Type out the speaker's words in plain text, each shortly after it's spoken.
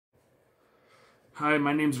Hi,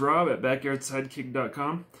 my name's Rob at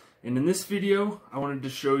backyardsidekick.com, and in this video I wanted to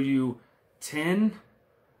show you 10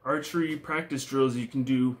 archery practice drills you can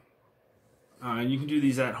do. You can do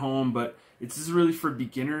these at home, but this is really for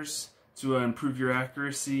beginners to improve your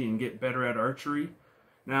accuracy and get better at archery.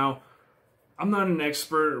 Now, I'm not an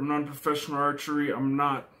expert, I'm not a professional archery, I'm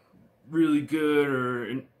not really good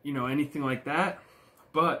or anything like that,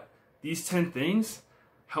 but these 10 things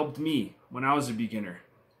helped me when I was a beginner.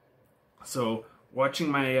 So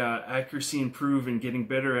watching my accuracy improve and getting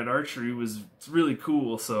better at archery it's really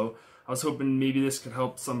cool. So I was hoping maybe this could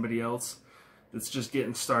help somebody else that's just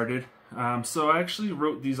getting started. So I actually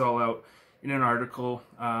wrote these all out in an article.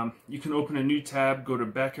 You can open a new tab, go to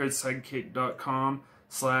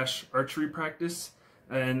backyardsidekick.com/archery practice,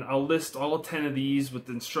 and I'll list all 10 of these with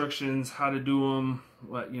instructions, how to do them,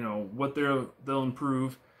 what they'll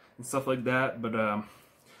improve and stuff like that. But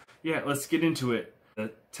yeah, let's get into it.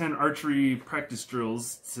 10 archery practice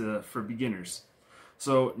drills for beginners.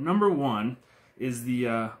 So number one is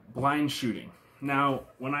the blind shooting. Now,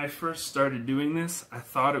 when I first started doing this, I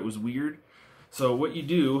thought it was weird. So what you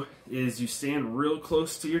do is you stand real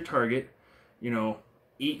close to your target,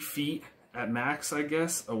 8 feet at max, I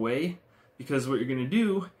guess, away, because what you're going to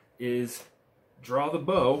do is draw the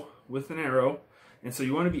bow with an arrow, and so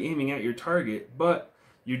you want to be aiming at your target, but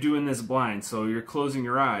you're doing this blind, so you're closing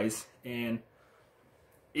your eyes. And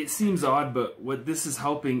it seems odd, but what this is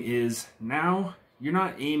helping is now you're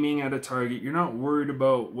not aiming at a target, you're not worried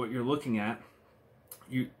about what you're looking at.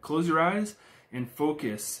 You close your eyes and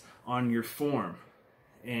focus on your form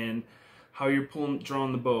and how you're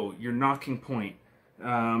drawing the bow, your knocking point.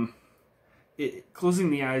 Closing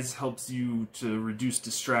the eyes helps you to reduce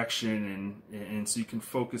distraction, and so you can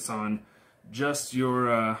focus on just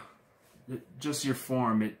your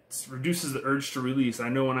form. It reduces the urge to release. I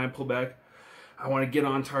know when I pull back, I want to get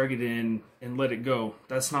on target and let it go.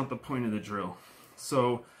 That's not the point of the drill.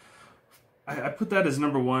 So I put that as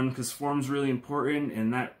number one because form's really important,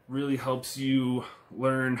 and that really helps you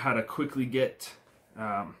learn how to quickly get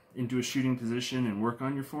into a shooting position and work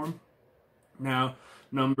on your form. Now,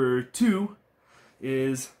 number two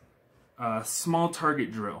is a small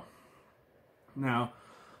target drill. Now,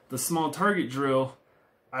 the small target drill,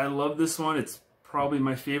 I love this one. It's probably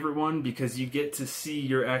my favorite one because you get to see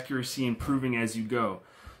your accuracy improving as you go.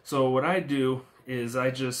 So what I do is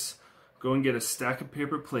I just go and get a stack of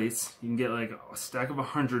paper plates. You can get like a stack of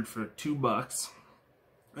 100 for $2,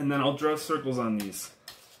 and then I'll draw circles on these.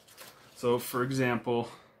 So for example,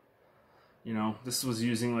 this was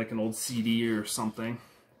using like an old CD or something,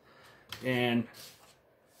 and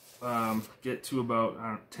get to about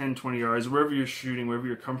 10-20 yards, wherever you're shooting, wherever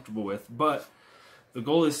you're comfortable with. But the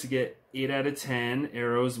goal is to get 8 out of 10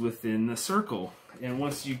 arrows within the circle. And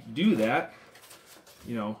once you do that,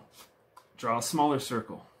 draw a smaller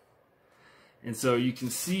circle. And so you can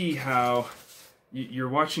see how you're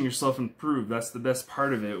watching yourself improve. That's the best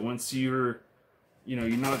part of it. Once you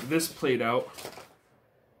knock this plate out,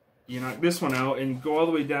 you knock this one out, and go all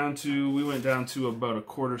the way down to, we went down to about a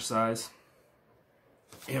quarter size.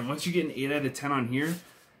 And once you get an 8 out of 10 on here,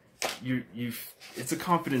 it's a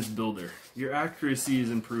confidence builder. Your accuracy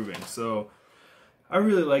is improving. So I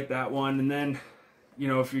really like that one. And then,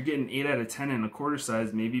 if you're getting 8 out of 10 in a quarter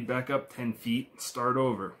size, maybe back up 10 feet, start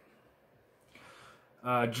over.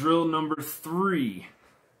 Drill number 3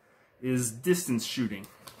 is distance shooting.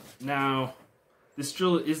 Now, this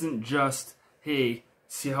drill isn't just, hey,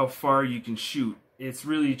 see how far you can shoot. It's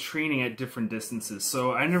really training at different distances.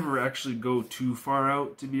 So I never actually go too far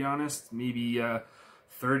out, to be honest. Maybe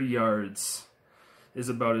 30 yards is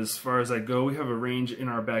about as far as I go. We have a range in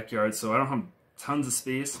our backyard, so I don't have tons of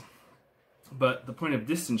space. But the point of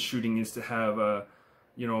distance shooting is to have a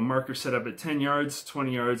marker set up at 10 yards,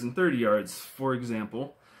 20 yards, and 30 yards, for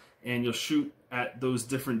example, and you'll shoot at those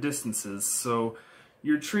different distances. So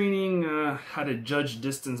you're training how to judge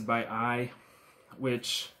distance by eye,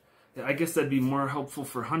 which I guess that'd be more helpful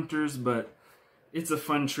for hunters, but it's a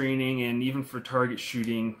fun training, and even for target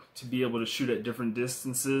shooting, to be able to shoot at different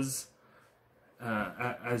distances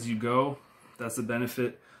as you go, that's a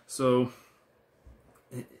benefit. So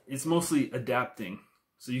it's mostly adapting.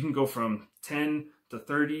 So you can go from 10 to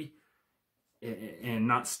 30 and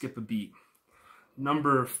not skip a beat.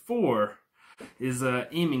 Number 4 is an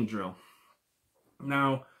aiming drill.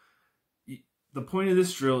 Now, the point of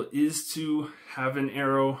this drill is to have an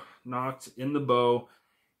arrow knocked in the bow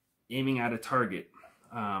aiming at a target,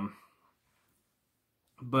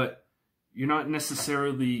 but you're not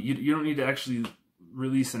necessarily, you don't need to actually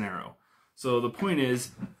release an arrow. So the point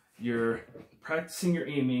is, you're practicing your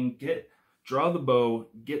aiming, draw the bow,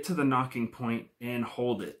 get to the knocking point, and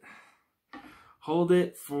hold it. hold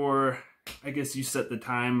it for, I guess you set the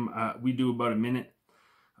time. We do about a minute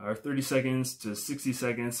or 30 seconds to 60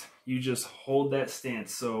 seconds. You just hold that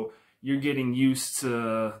stance. So you're getting used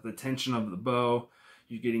to the tension of the bow.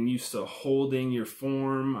 You're getting used to holding your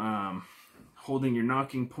form, holding your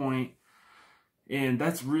nocking point. And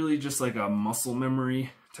that's really just like a muscle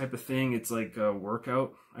memory type of thing. It's like a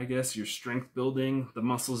workout, I guess. Your strength building, the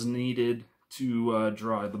muscles needed to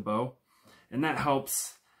draw the bow. And that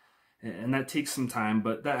helps, and that takes some time,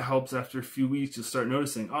 but that helps after a few weeks. You'll start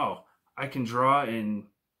noticing, oh, I can draw and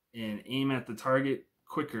aim at the target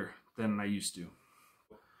quicker than I used to.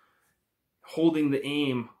 Holding the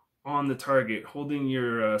aim on the target, holding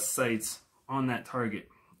your sights on that target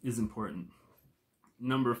is important.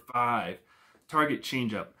 Number 5, target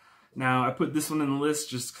changeup. Now, I put this one in the list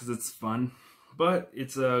just because it's fun, but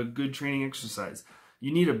it's a good training exercise.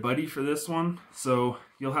 You need a buddy for this one, so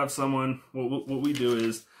you'll have someone. What we do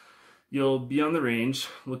is you'll be on the range,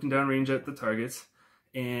 looking down range at the targets,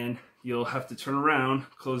 and you'll have to turn around,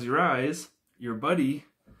 close your eyes. Your buddy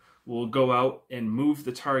will go out and move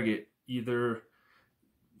the target either,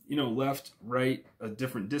 left, right, a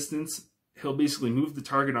different distance. He'll basically move the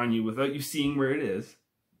target on you without you seeing where it is.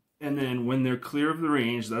 And then when they're clear of the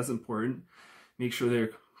range, that's important. Make sure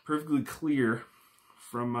they're perfectly clear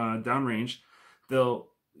from downrange. They'll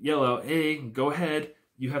yell out, hey, go ahead.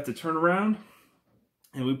 You have to turn around.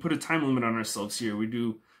 And we put a time limit on ourselves here. We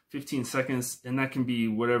do 15 seconds, and that can be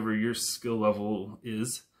whatever your skill level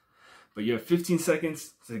is. But you have 15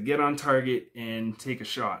 seconds to get on target and take a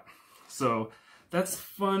shot. So that's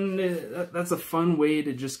fun. That's a fun way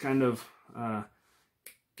to just kind of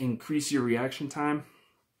increase your reaction time.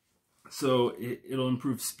 So it'll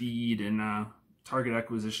improve speed and target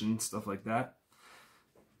acquisition, stuff like that.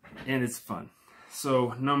 And it's fun.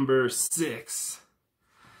 So number 6,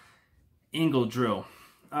 angle drill.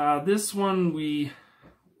 This one we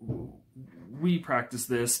practice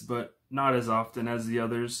this, but not as often as the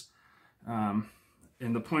others. And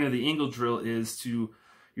the point of the angle drill is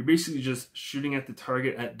you're basically just shooting at the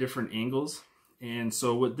target at different angles. And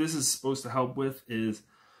so what this is supposed to help with is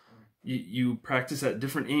you practice at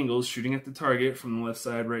different angles, shooting at the target from the left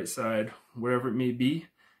side, right side, wherever it may be.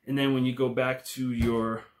 And then when you go back to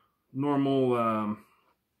your normal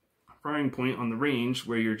firing point on the range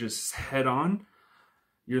where you're just head on,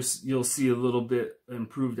 you'll see a little bit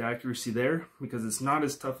improved accuracy there because it's not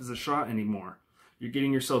as tough as a shot anymore. You're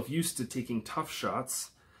getting yourself used to taking tough shots.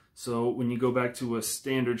 So when you go back to a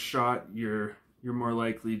standard shot, you're more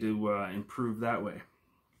likely to improve that way.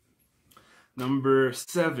 Number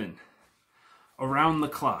 7, around the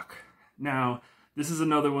clock. Now, this is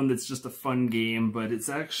another one that's just a fun game, but it's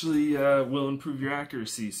actually will improve your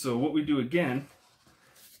accuracy. So what we do again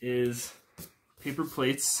is paper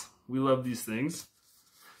plates. We love these things.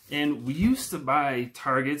 And we used to buy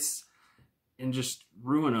targets and just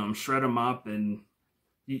ruin them, shred them up, and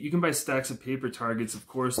you can buy stacks of paper targets, of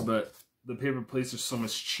course, but the paper plates are so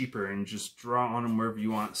much cheaper and just draw on them wherever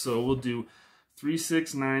you want. So we'll do 3,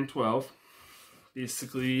 6, 9, 12.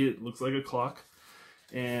 Basically, it looks like a clock.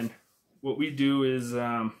 And what we do is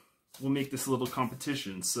we'll make this a little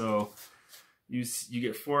competition. So you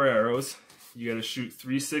get 4 arrows. You got to shoot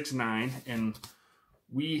 3, 6, 9, and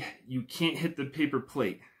you can't hit the paper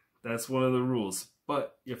plate. That's one of the rules.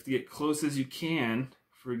 But you have to get close as you can.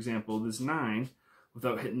 For example, this 9,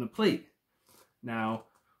 without hitting the plate. Now,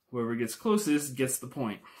 whoever gets closest gets the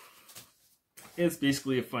point. It's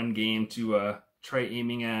basically a fun game to try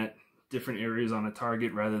aiming at different areas on a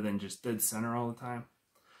target rather than just dead center all the time.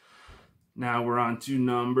 Now we're on to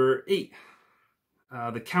number 8,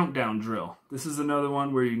 the countdown drill. This is another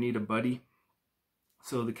one where you need a buddy.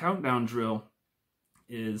 So the countdown drill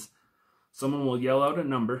is someone will yell out a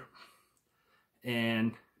number,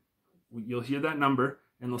 and you'll hear that number,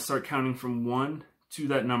 and they'll start counting from 1 to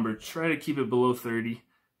that number. Try to keep it below 30,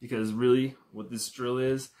 because really what this drill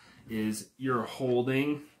is you're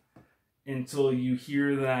holding until you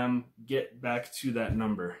hear them get back to that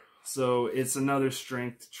number. So it's another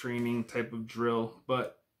strength training type of drill,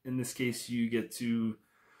 but in this case you get to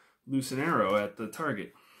loose an arrow at the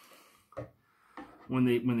target. When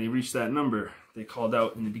they reach that number they called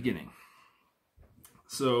out in the beginning.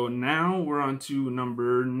 So now we're on to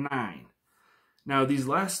number 9. Now these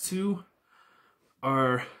last 2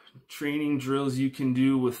 are training drills you can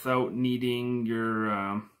do without needing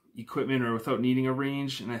your equipment or without needing a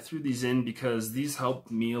range, and I threw these in because these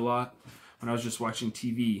helped me a lot when I was just watching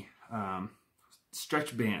TV.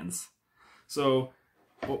 Stretch bands. So,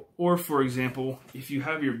 or for example, if you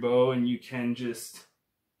have your bow and you can just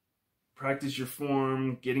practice your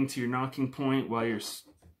form, getting to your nocking point while you're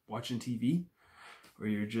watching TV where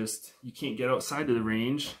you can't get outside of the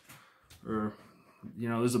range, or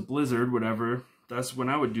there's a blizzard, whatever. That's when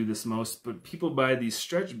I would do this most. But people buy these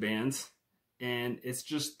stretch bands, and it's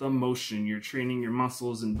just the motion. You're training your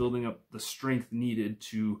muscles and building up the strength needed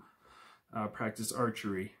to practice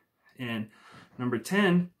archery. And number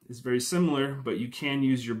 10 is very similar, but you can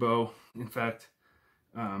use your bow. In fact,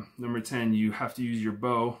 number 10, you have to use your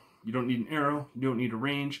bow. You don't need an arrow, you don't need a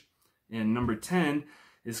range. And number 10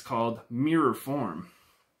 is called mirror form.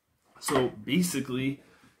 So basically,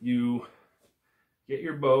 you get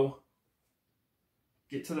your bow,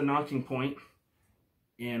 get to the nocking point,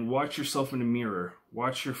 and watch yourself in a mirror.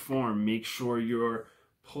 Watch your form. Make sure you're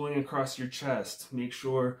pulling across your chest. Make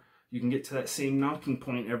sure you can get to that same nocking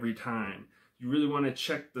point every time. You really want to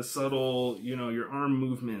check the subtle, your arm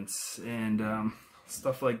movements and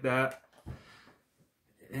stuff like that.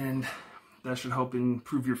 And that should help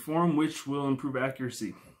improve your form, which will improve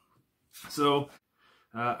accuracy. So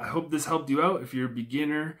I hope this helped you out. If you're a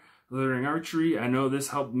beginner learning archery, I know this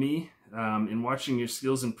helped me. And watching your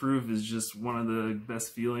skills improve is just one of the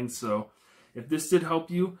best feelings. So if this did help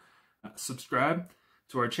you, subscribe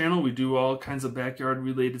to our channel. We do all kinds of backyard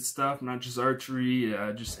related stuff, not just archery,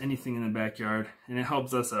 just anything in the backyard. And it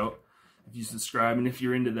helps us out if you subscribe and if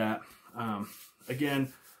you're into that.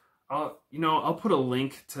 Again, I'll put a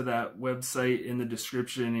link to that website in the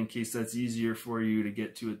description in case that's easier for you to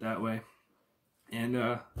get to it that way.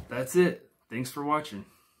 And that's it. Thanks for watching.